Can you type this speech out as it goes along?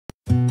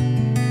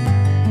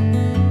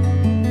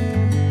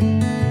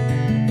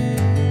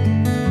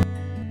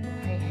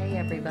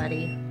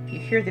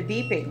hear the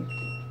beeping.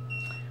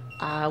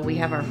 We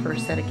have our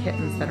first set of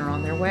kittens that are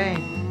on their way.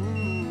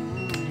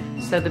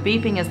 So the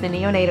beeping is the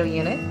neonatal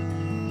unit.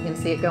 You can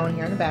see it going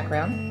here in the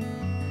background.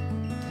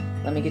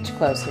 Let me get you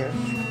close here.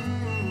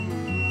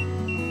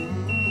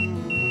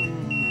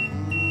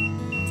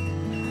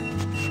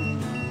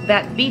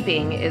 That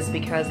beeping is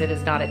because it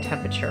is not at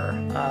temperature.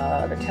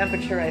 The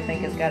temperature, I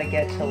think, has got to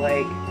get to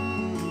like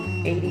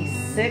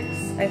 86,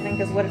 I think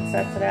is what it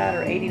sets it at,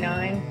 or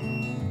 89.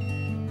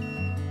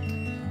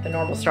 The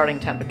normal starting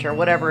temperature,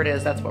 whatever it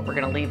is, that's what we're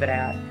going to leave it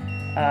at.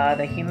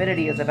 The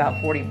humidity is about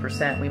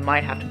 40%. We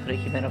might have to put a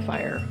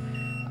humidifier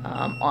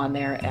on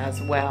there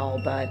as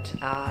well. But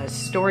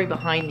story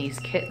behind these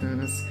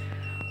kittens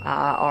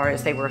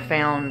is they were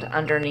found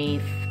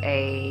underneath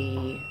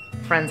a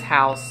friend's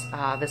house.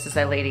 This is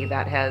a lady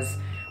that has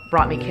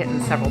brought me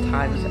kittens several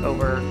times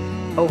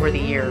over the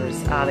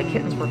years. The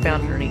kittens were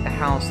found underneath the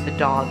house. The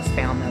dogs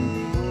found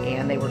them,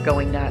 and they were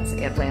going nuts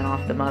and ran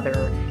off the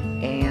mother.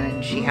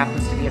 And she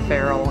happens to be a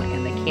feral,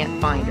 and they can't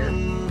find her.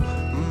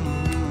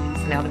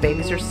 So now the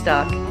babies are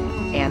stuck,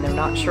 and they're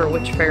not sure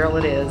which feral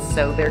it is.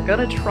 So they're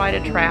gonna try to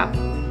trap,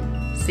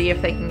 see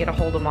if they can get a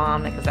hold of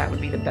mom, because that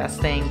would be the best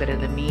thing. But in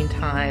the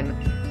meantime,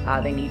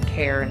 they need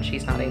care, and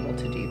she's not able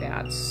to do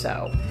that.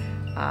 So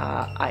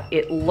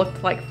it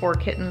looked like 4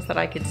 kittens that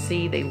I could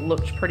see. They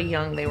looked pretty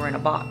young. They were in a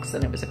box,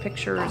 and it was a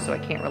picture, so I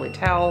can't really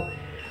tell.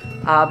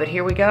 But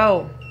here we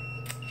go.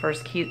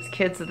 First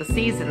kids of the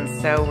season,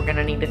 so we're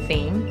gonna need a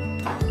theme.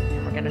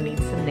 And we're gonna need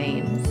some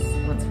names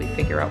once we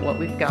figure out what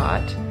we've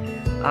got.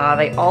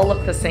 They all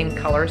look the same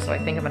color, so I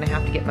think I'm gonna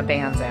have to get my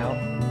bands out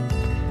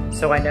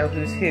so I know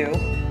who's who.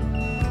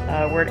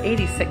 We're at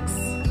 86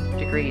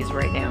 degrees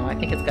right now. I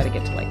think it's gotta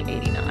get to like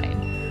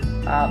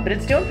 89. But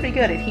it's doing pretty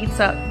good. It heats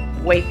up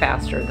way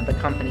faster than the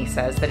company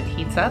says that it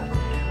heats up.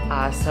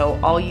 So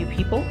all you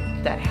people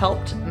that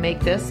helped make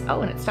this,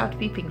 oh, and it stopped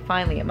beeping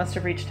finally. It must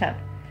have reached 10.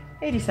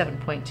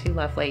 87.2,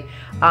 lovely.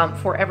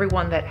 For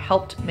everyone that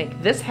helped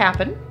make this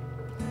happen,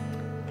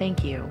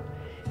 thank you.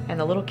 And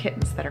the little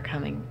kittens that are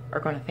coming are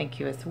going to thank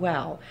you as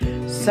well.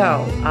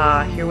 So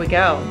here we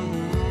go.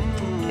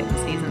 Kitten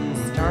season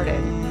has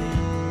started.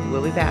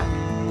 We'll be back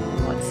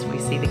once we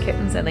see the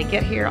kittens and they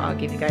get here. I'll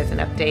give you guys an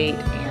update,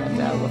 and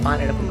we'll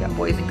find out if we've got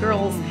boys and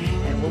girls,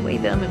 and we'll weigh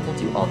them, and we'll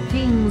do all the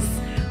things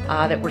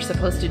that we're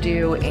supposed to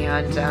do.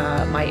 And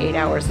my 8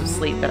 hours of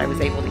sleep that I was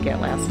able to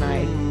get last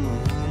night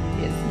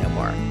is no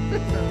more.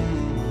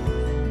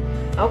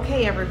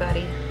 Okay,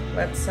 everybody,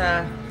 let's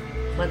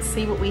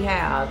see what we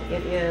have.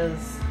 It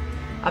is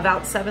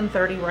about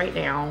 7:30 right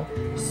now,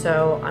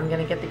 so I'm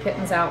gonna get the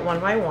kittens out one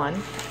by one.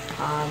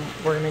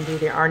 We're gonna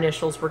do our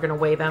initials. We're gonna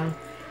weigh them,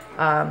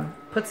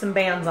 put some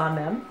bands on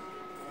them.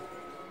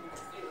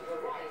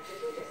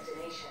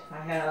 I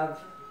have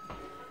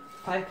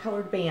 5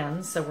 colored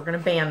bands, so we're gonna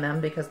band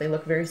them because they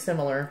look very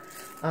similar.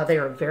 They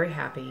are very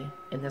happy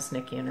in this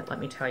NIC unit, let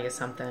me tell you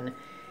something.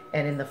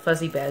 And in the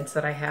fuzzy beds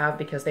that I have,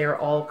 because they are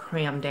all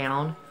crammed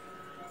down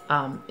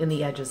in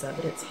the edges of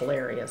it. It's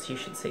hilarious. You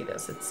should see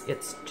this.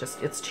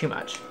 It's too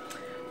much.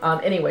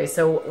 Anyway,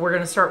 so we're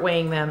going to start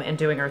weighing them and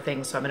doing our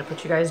thing. So I'm going to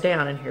put you guys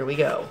down, and here we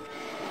go.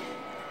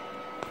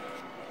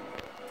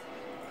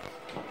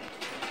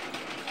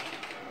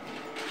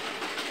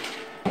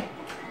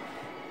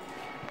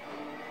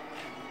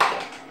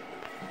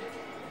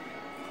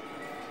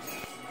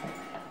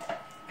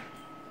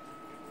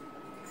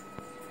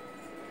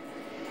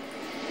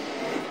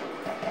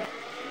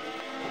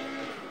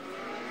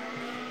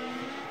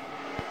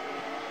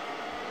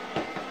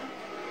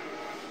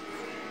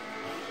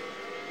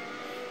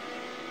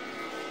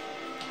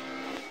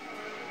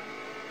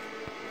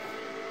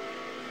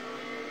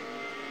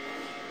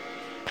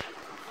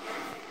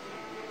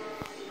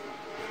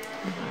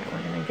 Alright,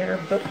 we're going to get our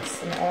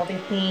books and all the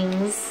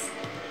things,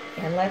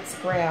 and let's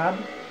grab.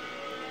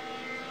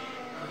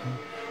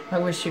 I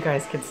wish you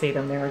guys could see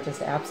them. They are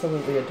just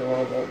absolutely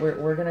adorable.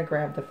 We're going to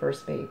grab the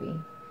first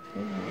baby.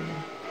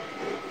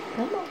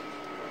 Come on.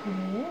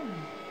 Yeah.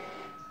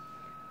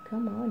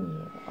 Come on,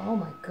 you. Oh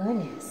my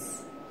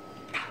goodness.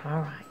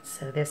 Alright,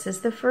 so this is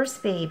the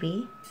first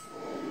baby.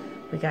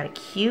 We got a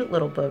cute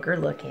little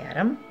booger. Look at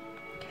him.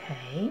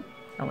 Okay.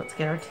 Now let's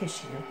get our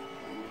tissue.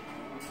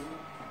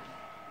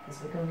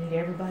 Because we're going to need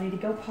everybody to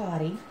go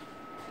potty.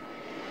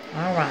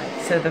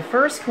 Alright, so the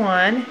first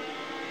one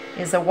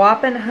is a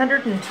whopping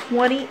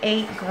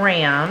 128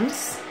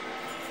 grams.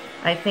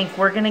 I think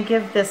we're going to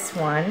give this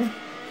one,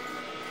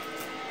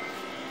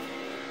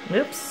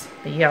 oops,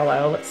 the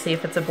yellow. Let's see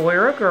if it's a boy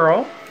or a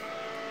girl.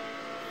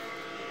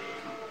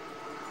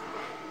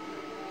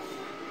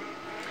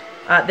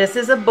 This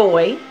is a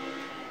boy.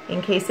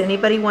 In case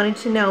anybody wanted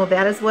to know,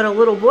 that is what a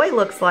little boy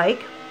looks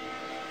like.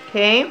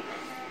 Okay?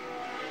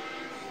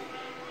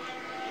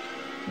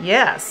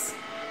 Yes.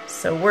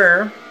 So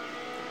we're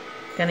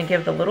going to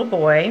give the little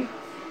boy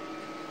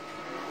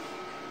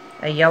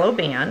a yellow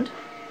band.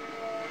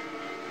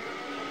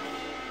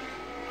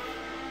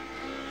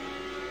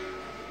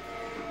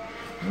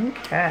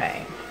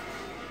 Okay.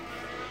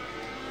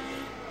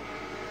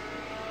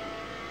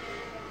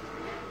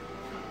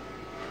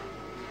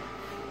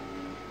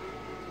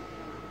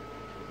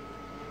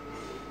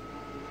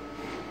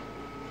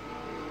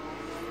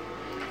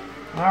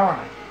 All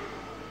right.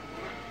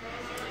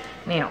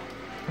 Now,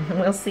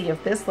 we'll see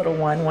if this little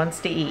one wants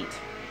to eat.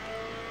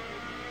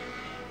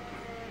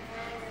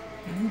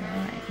 All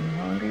right, you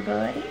hungry,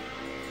 buddy?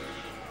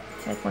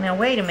 Well, now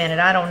wait a minute.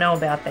 I don't know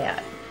about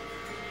that.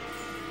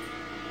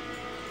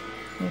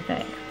 What do you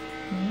think?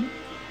 Hmm?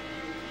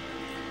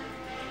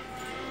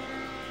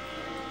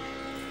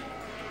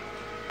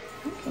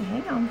 Okay,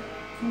 hang on.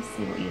 Let's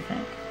see what you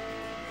think.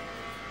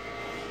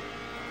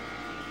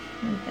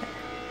 What do you think?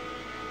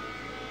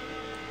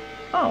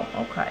 Oh,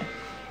 okay.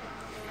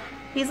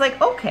 He's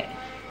like, okay.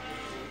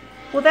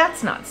 Well,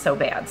 that's not so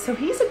bad. So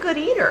he's a good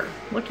eater.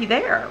 Looky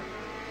there.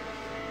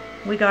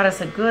 We got us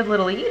a good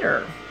little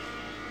eater.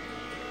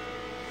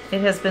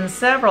 It has been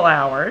several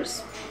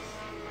hours.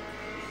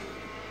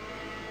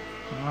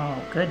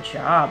 Oh, good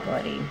job,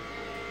 buddy.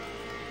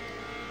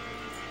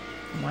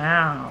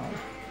 Wow.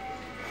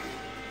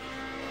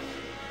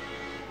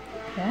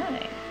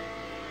 Okay.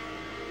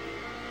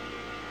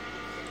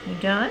 You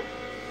done?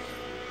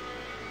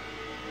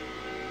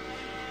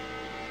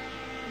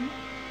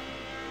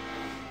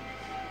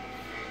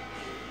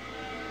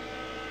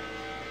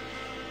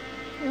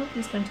 Nope,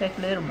 he's going to take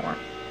a little more.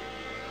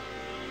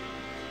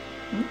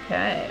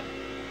 Okay.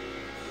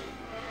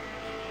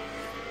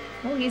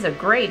 Oh, he's a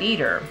great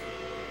eater.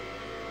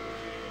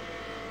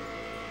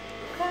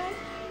 Okay.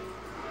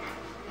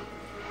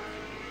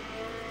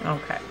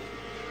 Okay.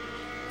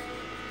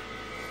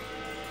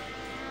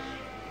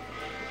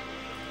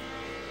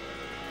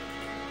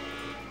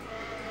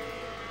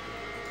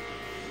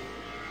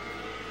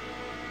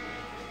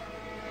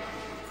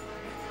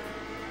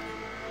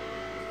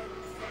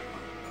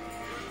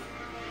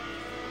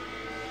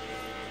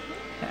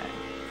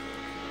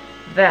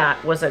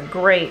 That was a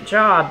great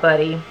job,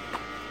 buddy.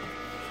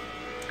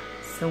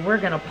 So we're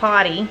gonna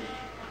potty,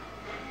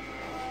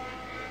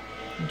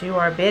 do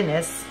our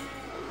business.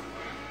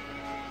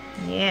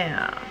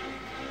 Yeah.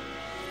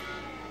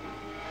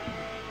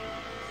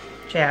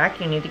 Jack,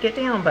 you need to get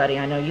down, buddy.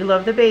 I know you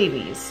love the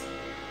babies.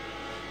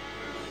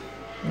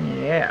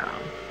 Yeah.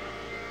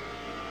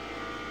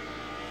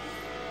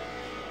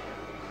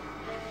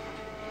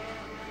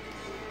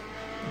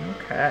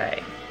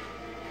 Okay.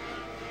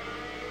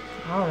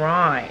 All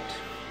right.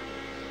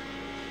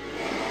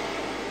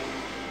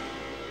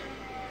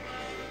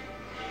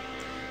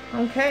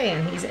 Okay,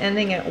 and he's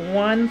ending at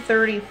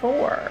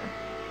 134.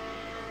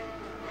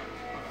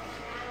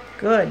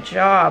 Good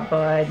job,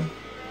 bud.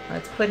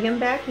 Let's put him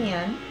back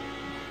in.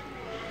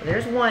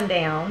 There's one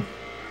down.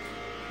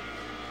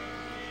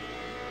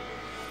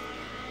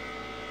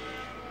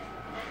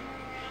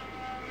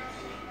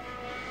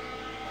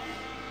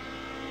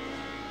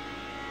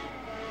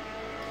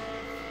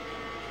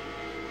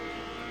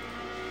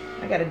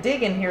 I gotta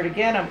dig in here to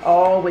get him.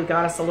 Oh, we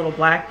got us a little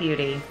black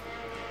beauty.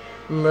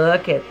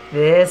 Look at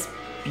this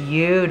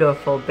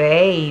beautiful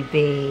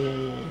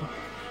baby.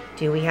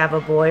 Do we have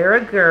a boy or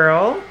a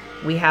girl?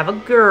 We have a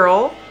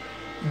girl.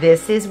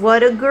 This is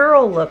what a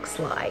girl looks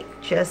like,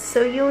 just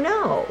so you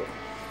know.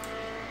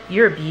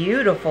 You're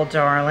beautiful,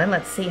 darling.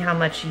 Let's see how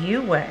much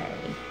you weigh.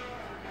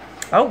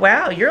 Oh,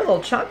 wow, you're a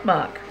little chunk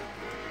muck.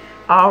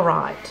 All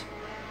right.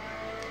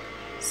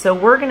 So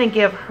we're gonna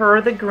give her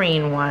the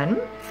green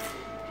one.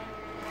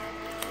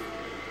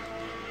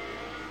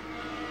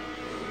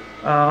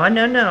 Oh,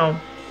 no, no.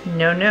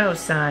 No, no,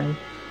 son.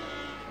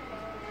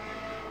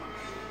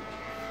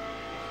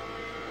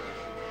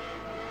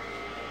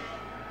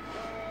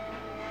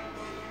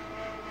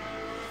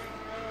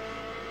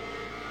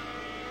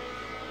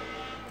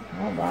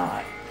 All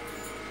right.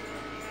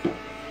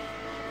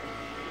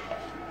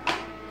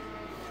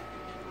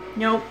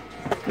 Nope.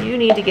 You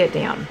need to get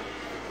down.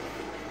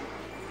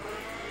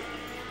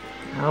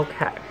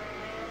 Okay.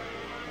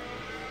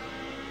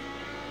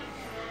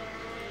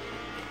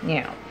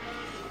 Now.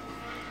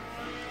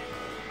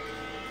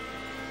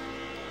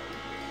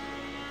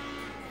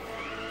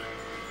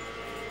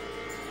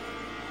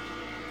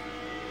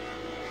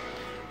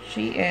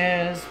 She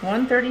is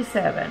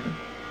 137.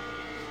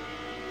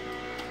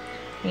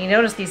 And you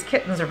notice these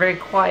kittens are very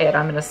quiet.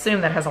 I'm going to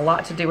assume that has a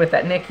lot to do with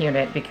that NIC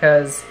unit,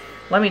 because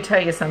let me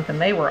tell you something,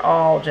 they were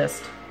all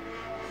just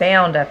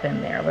bound up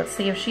in there. Let's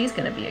see if she's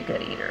going to be a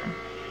good eater.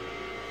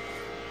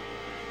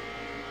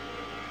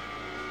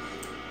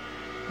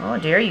 Oh,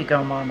 there you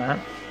go, Mama.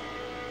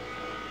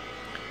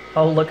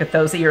 Oh, look at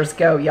those ears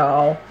go,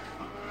 y'all.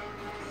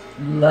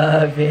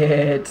 Love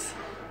it.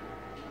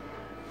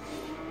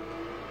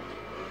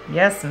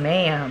 Yes,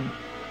 ma'am.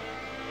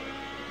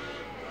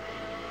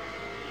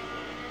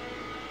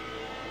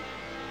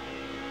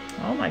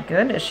 Oh my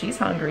goodness, she's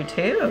hungry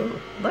too.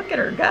 Look at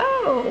her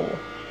go.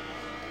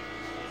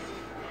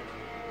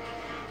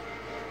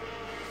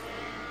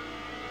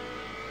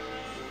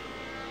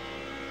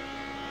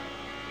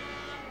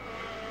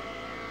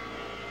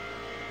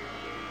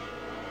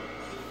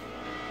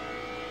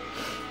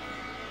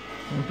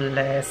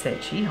 Bless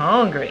it, she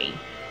hungry.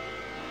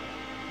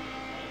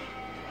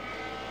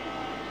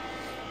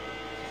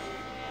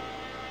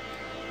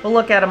 We'll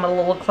look at them a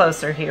little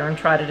closer here and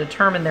try to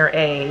determine their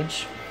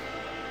age.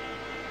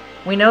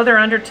 We know they're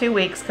under 2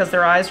 weeks because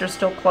their eyes are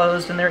still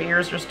closed and their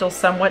ears are still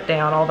somewhat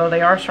down, although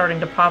they are starting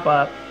to pop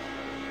up.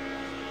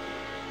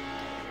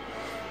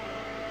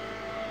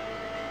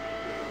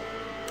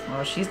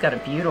 Oh, she's got a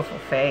beautiful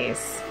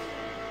face.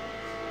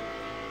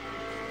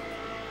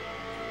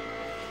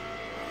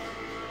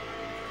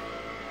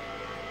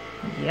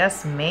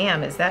 Yes,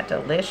 ma'am. Is that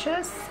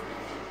delicious?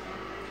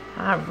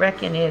 I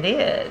reckon it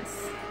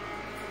is.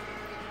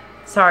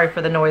 Sorry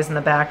for the noise in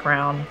the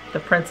background.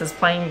 The prince is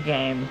playing a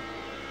game.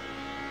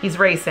 He's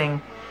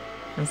racing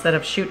instead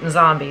of shooting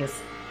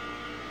zombies.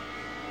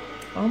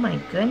 Oh my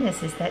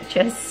goodness, is that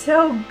just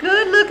so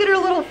good? Look at her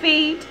little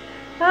feet.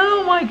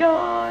 Oh my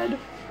God.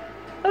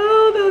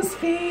 Oh, those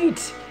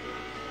feet.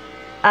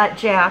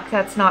 Jack,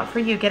 that's not for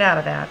you. Get out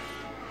of that.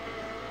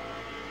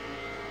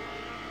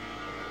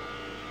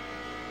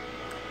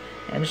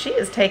 And she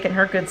is taking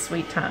her good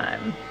sweet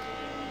time.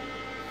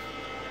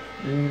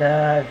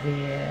 Love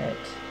it.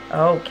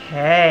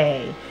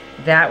 Okay.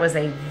 That was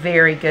a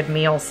very good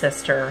meal,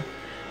 sister.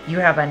 You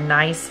have a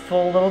nice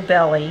full little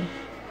belly.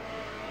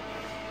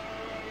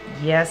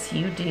 Yes,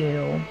 you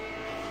do.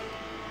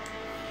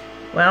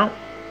 Well,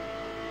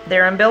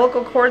 their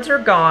umbilical cords are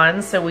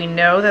gone, so we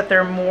know that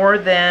they're more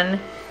than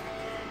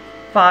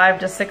 5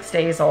 to 6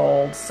 days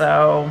old.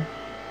 So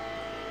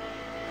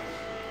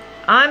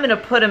I'm going to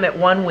put them at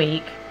 1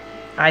 week.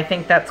 I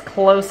think that's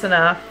close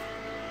enough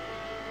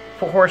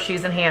for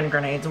horseshoes and hand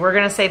grenades. We're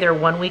going to say they're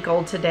 1 week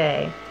old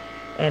today.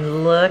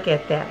 And look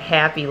at that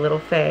happy little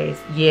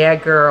face. Yeah,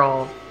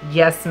 girl.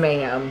 Yes,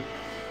 ma'am.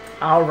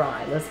 All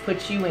right, let's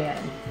put you in.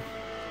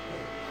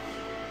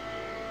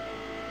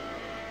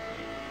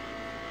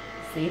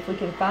 See if we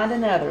can find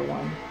another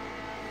one.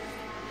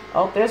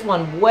 Oh, there's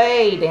one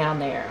way down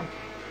there.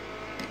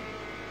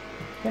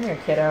 Come here,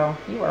 kiddo.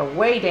 You are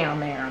way down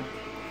there.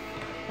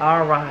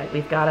 All right,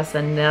 we've got us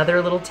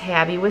another little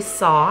tabby with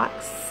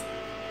socks.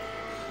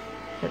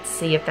 Let's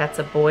see if that's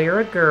a boy or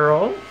a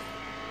girl.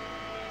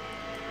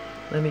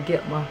 Let me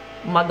get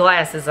my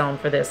glasses on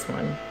for this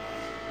one.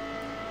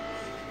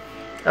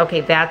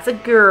 Okay, that's a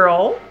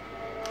girl.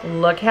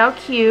 Look how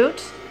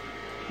cute.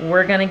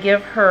 We're gonna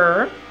give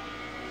her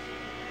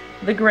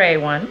the gray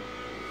one.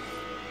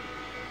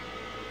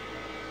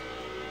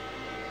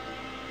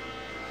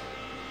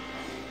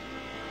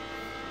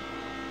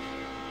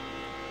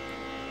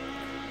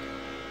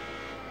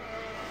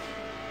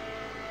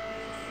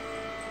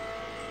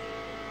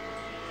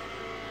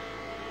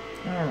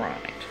 All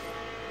right.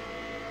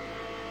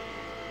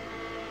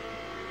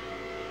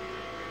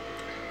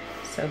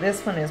 So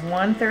this one is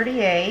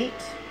 138.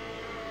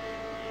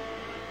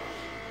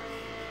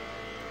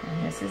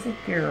 And this is a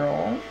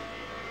girl.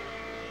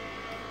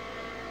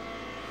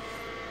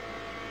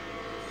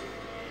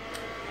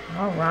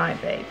 All right,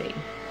 baby.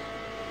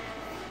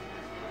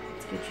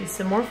 Let's get you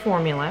some more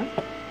formula.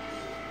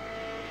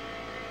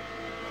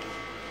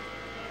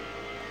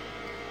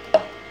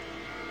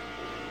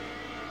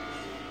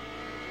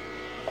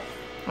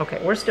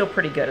 Okay, we're still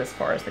pretty good as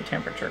far as the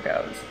temperature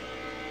goes.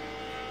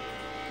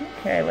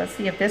 Okay, let's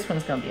see if this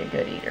one's going to be a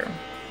good eater.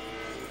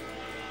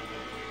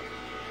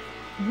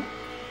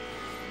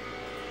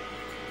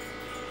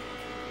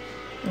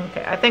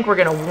 Okay, I think we're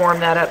going to warm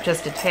that up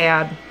just a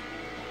tad.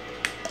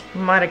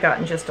 Might have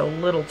gotten just a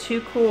little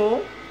too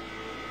cool.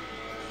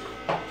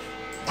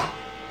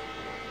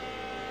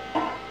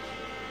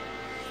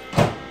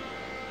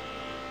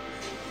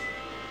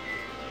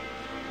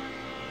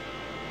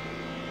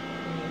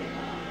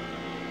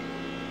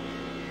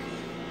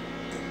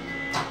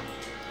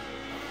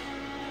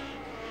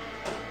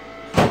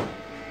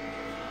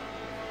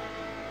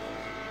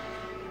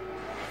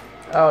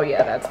 Oh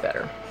yeah, that's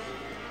better.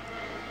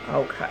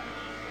 Okay.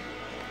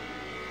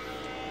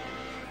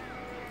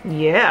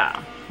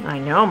 Yeah, I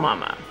know,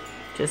 Mama.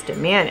 Just a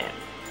minute.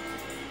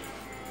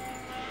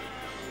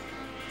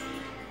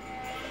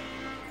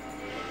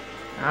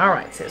 All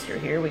right, sister,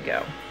 here we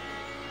go.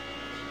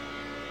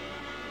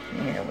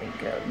 Here we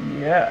go.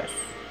 Yes.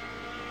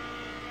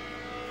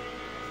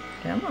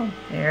 Come on.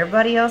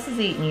 Everybody else is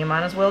eating. You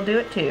might as well do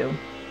it too.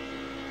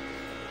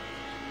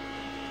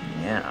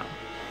 Yeah.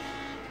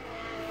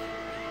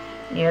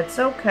 It's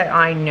okay.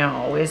 I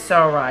know. It's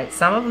all right.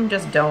 Some of them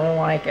just don't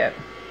like it.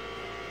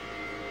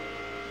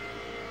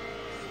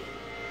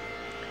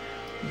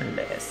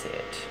 Bless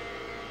it.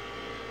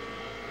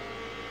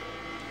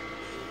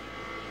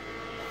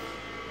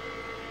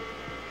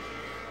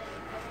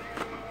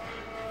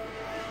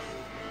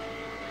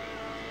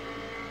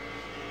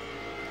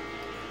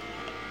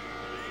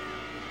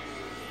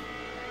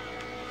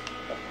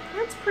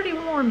 That's pretty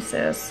warm,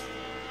 sis.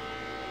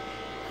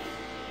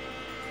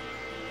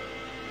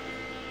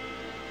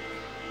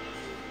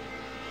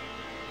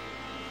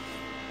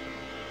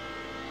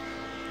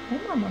 Come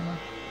on, Mama.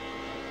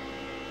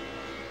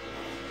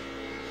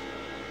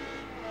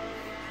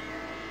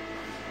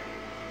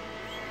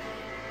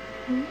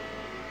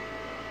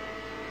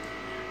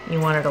 You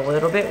want it a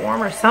little bit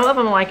warmer. Some of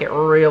them like it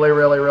really,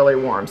 really, really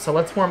warm. So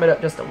let's warm it up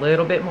just a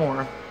little bit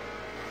more.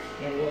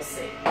 And we'll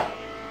see.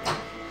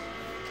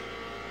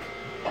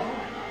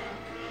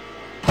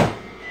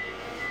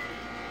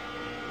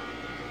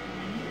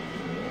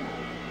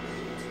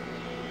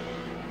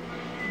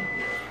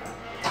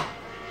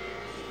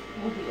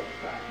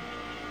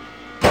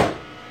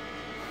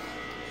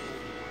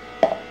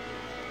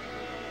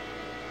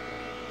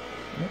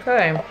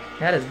 Okay,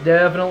 that is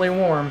definitely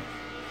warm.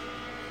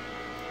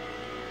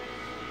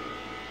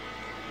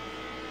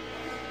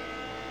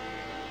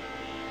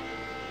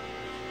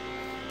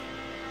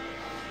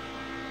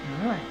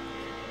 All right.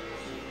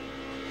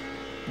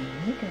 There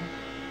we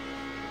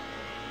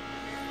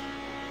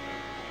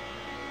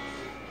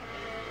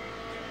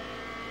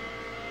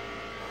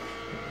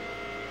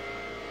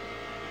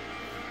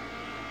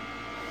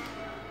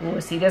go.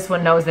 Ooh, see, this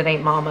one knows it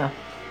ain't mama.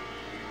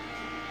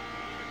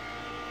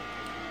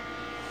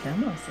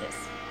 Almost is.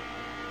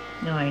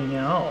 No, I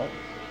know.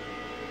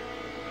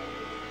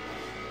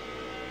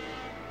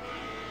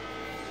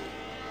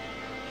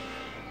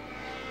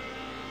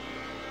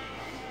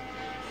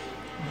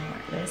 All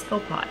right, let's go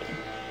potty.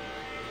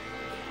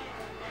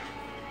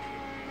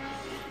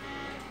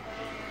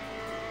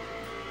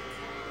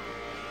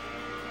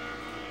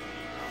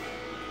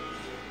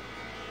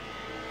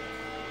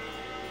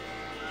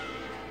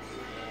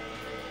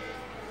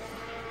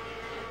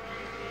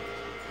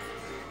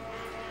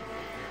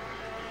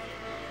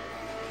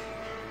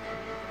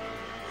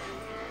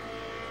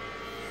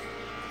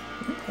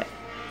 Okay.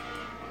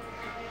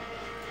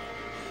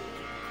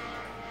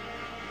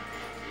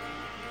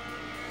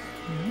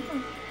 Mm-hmm.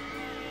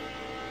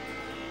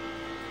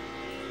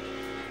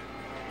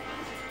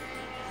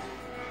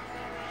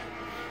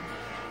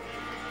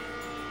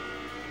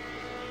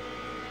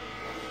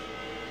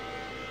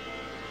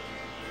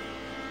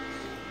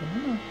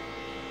 Mm-hmm.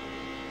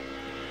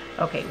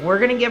 Okay, we're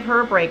gonna give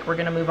her a break. We're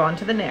gonna move on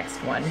to the next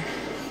one.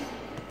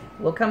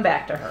 We'll come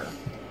back to her.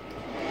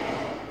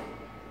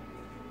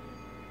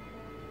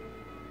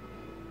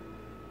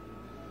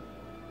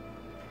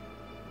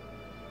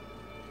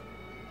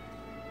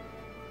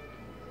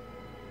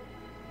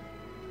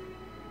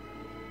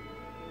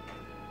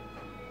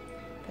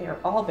 They are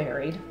all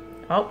buried.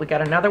 Oh, we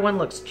got another one,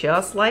 looks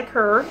just like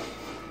her.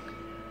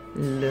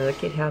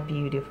 Look at how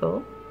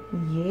beautiful.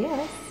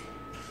 Yes.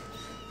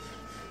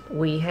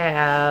 We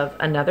have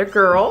another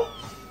girl.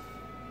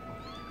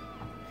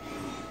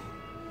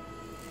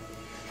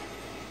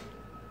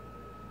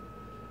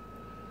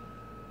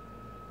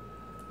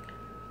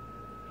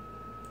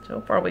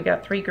 So far we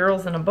got 3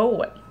 girls and a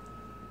boy.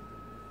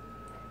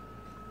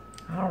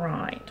 All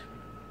right.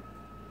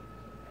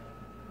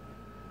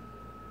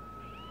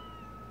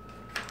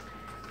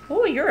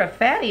 Oh, you're a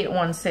fatty at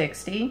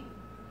 160.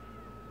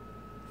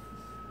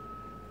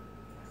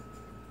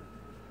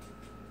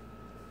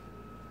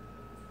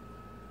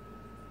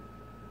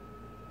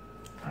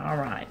 All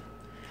right.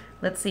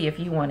 Let's see if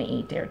you want to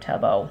eat there,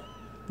 Tubbo.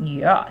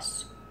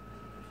 Yes.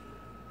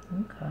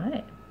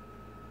 Okay.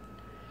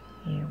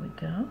 Here we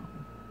go.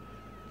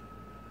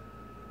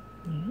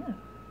 Yeah.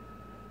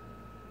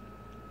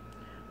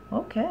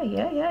 Okay,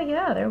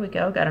 yeah. There we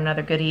go. Got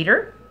another good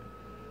eater.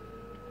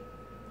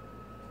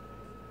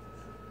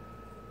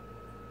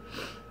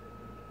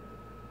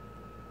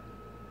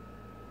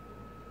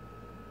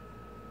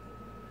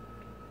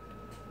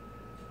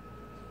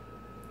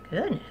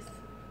 Goodness.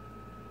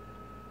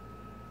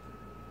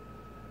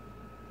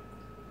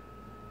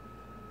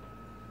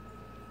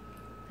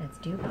 Let's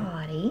do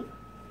potty.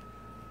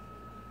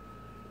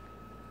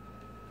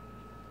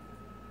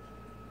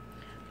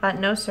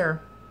 No, sir.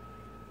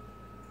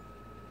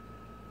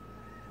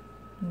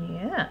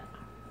 Yeah.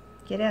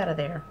 Get out of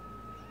there.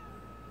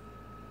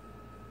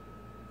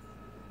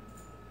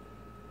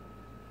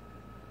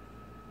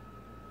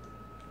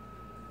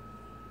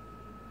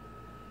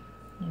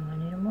 You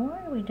want any more?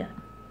 Or are we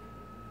done?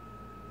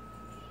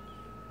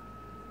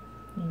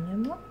 You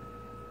need more?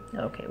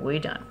 Okay, we're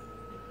done.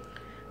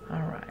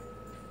 All right.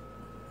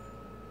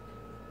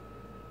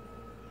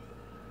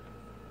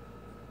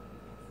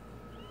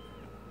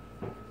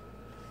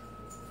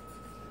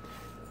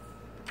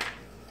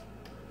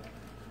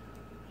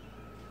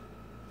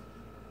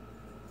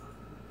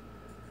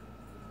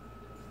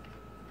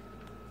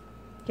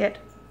 Get.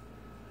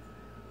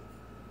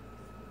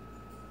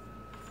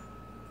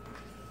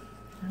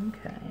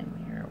 Okay, and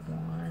we're at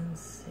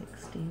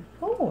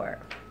 164.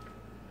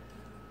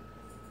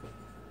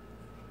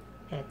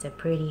 That's a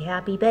pretty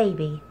happy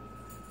baby.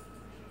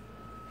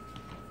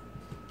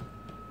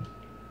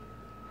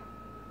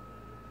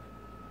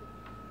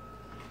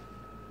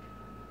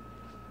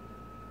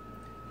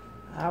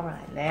 All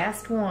right,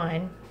 last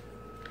one.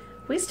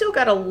 We still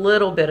got a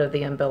little bit of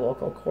the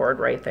umbilical cord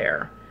right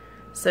there.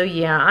 So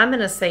yeah, I'm going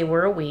to say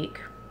we're a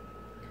week.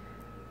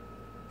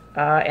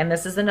 And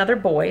this is another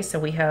boy, so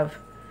we have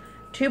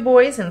 2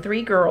 boys and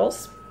 3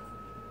 girls.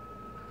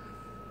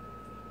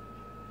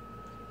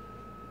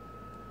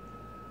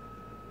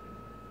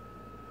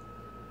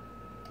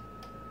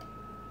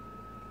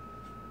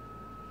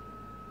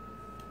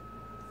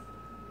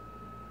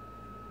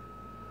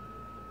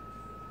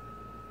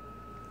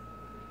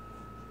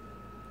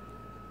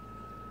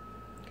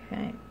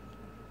 Okay.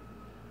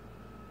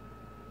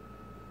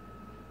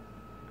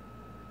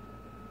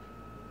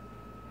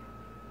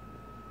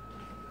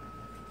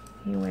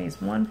 He weighs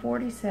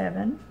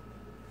 147.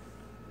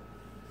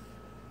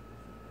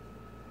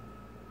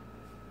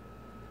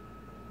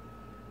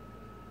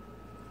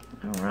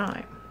 All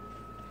right.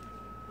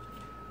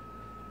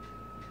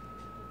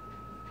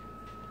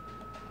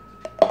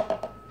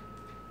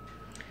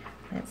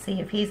 Let's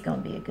see if he's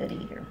going to be a good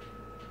eater.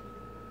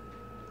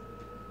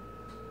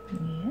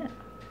 Yeah.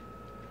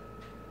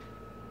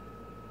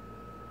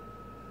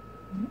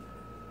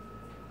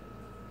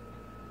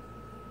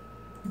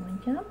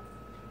 Wake up.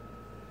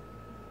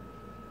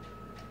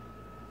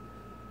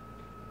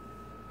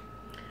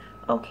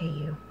 Okay,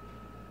 you.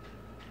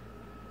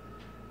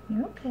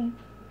 You're okay.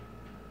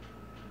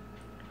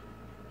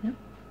 Yep.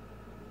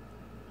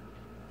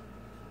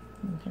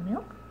 Need your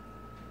milk?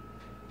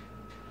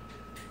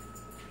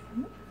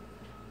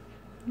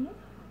 Yep.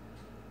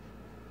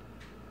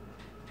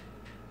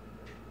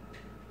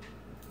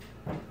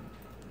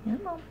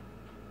 Come on.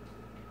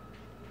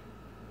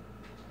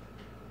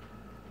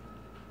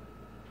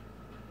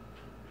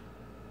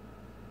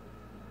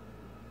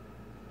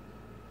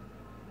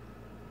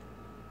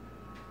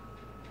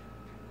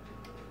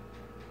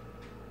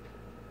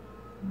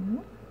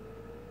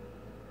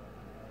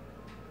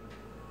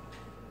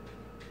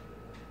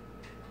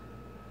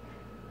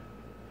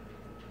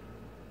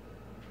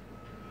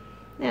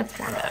 Let's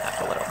warm it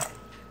up a little.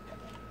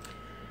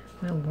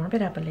 We'll warm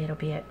it up a little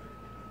bit.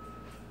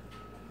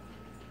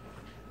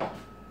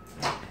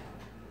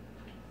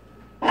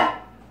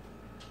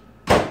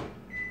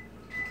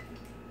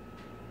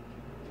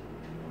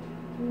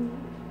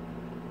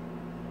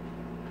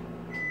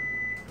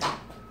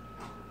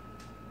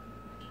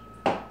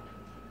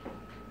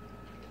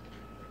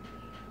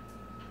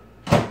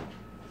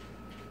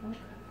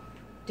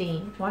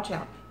 Dean, watch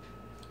out.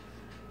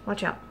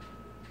 Watch out.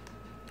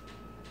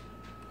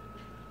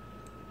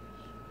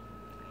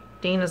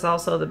 Dean is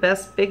also the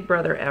best big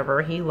brother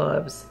ever. He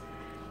loves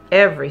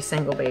every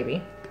single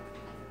baby.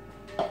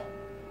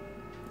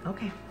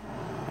 Okay.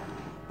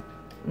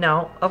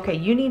 No, okay,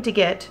 you need to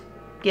get.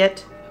 All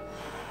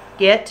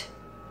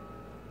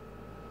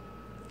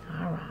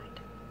right.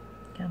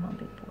 Come on,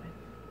 big boy.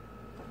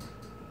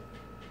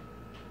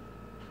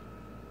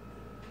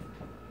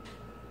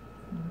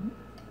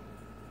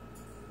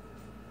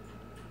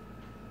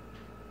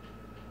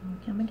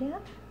 Come again?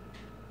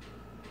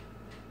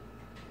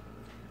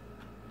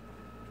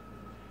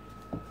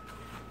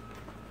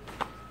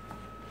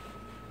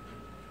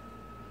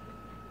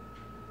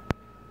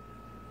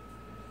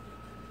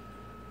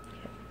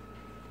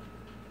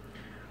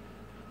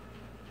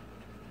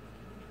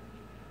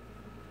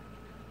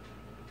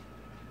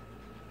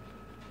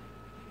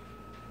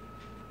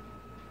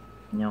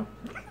 No.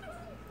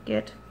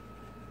 Get.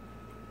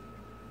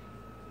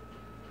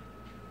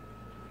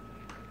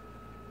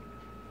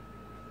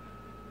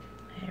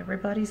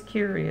 Everybody's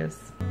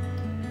curious. All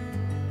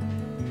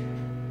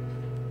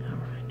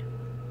right.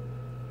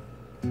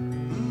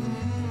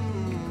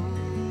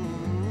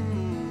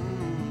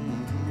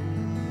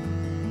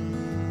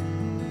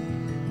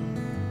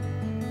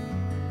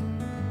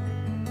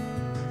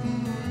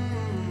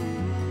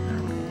 All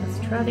right, let's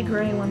try the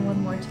gray one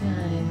more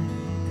time.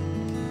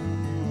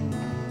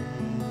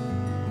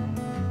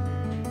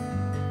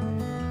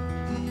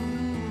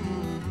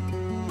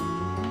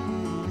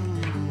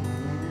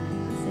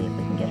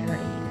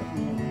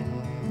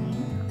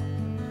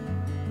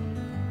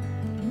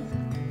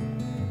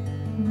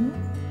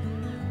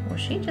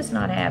 She's just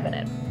not having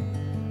it.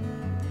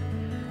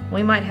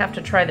 We might have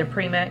to try the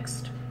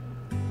pre-mixed.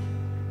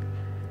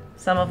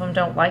 Some of them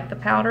don't like the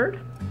powdered.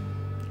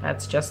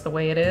 That's just the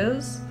way it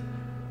is.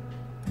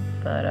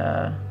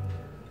 But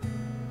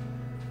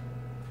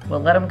we'll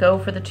let them go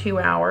for the 2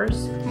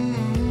 hours.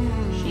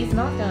 She's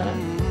not gonna.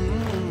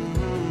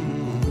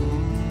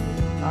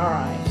 All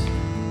right.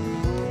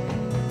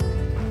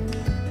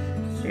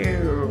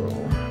 So.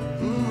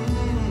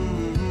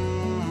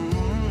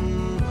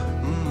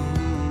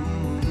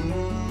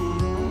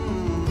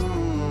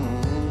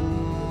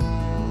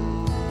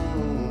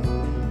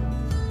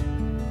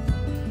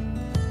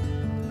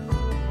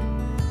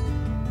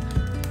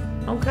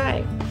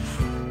 Okay.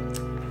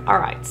 All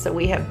right, so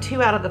we have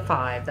 2 out of the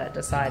 5 that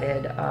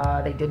decided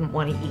they didn't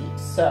want to eat.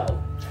 So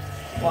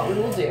what we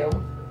will do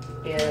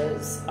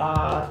is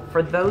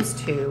for those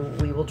 2,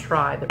 we will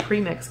try the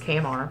premix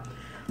KMR.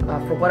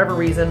 For whatever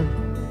reason,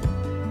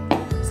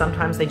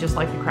 sometimes they just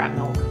like the crab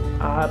milk.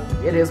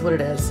 It is what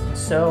it is.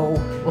 So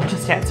we'll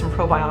just add some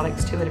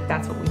probiotics to it if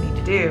that's what we need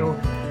to do.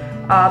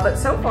 But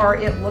so far,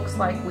 it looks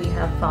like we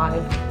have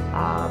 5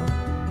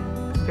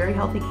 very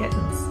healthy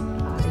kittens.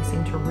 They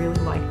seem to really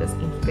like this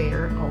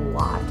incubator a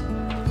lot,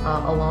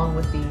 along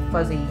with the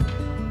fuzzy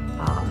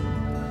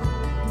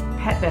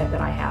pet bed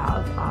that I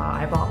have.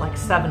 I bought like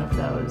 7 of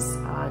those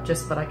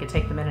just so that I could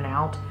take them in and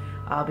out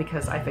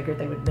because I figured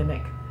they would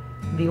mimic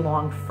the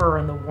long fur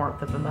and the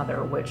warmth of the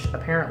mother, which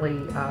apparently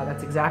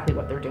that's exactly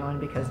what they're doing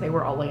because they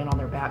were all laying on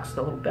their backs with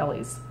their little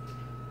bellies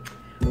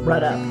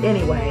right up.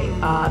 Anyway,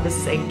 this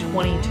is a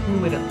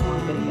 22-minute long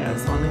video,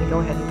 so I'm going to go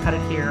ahead and cut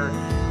it here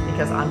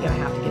because I'm going to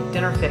have to get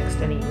dinner fixed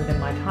and eat within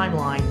my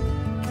timeline.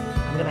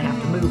 I'm going to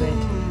have to move it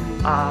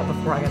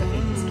before I got to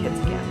feed these kids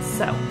again.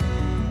 So,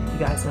 you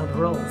guys know the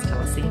rules. Till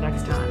I see you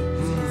next time.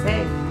 Stay safe.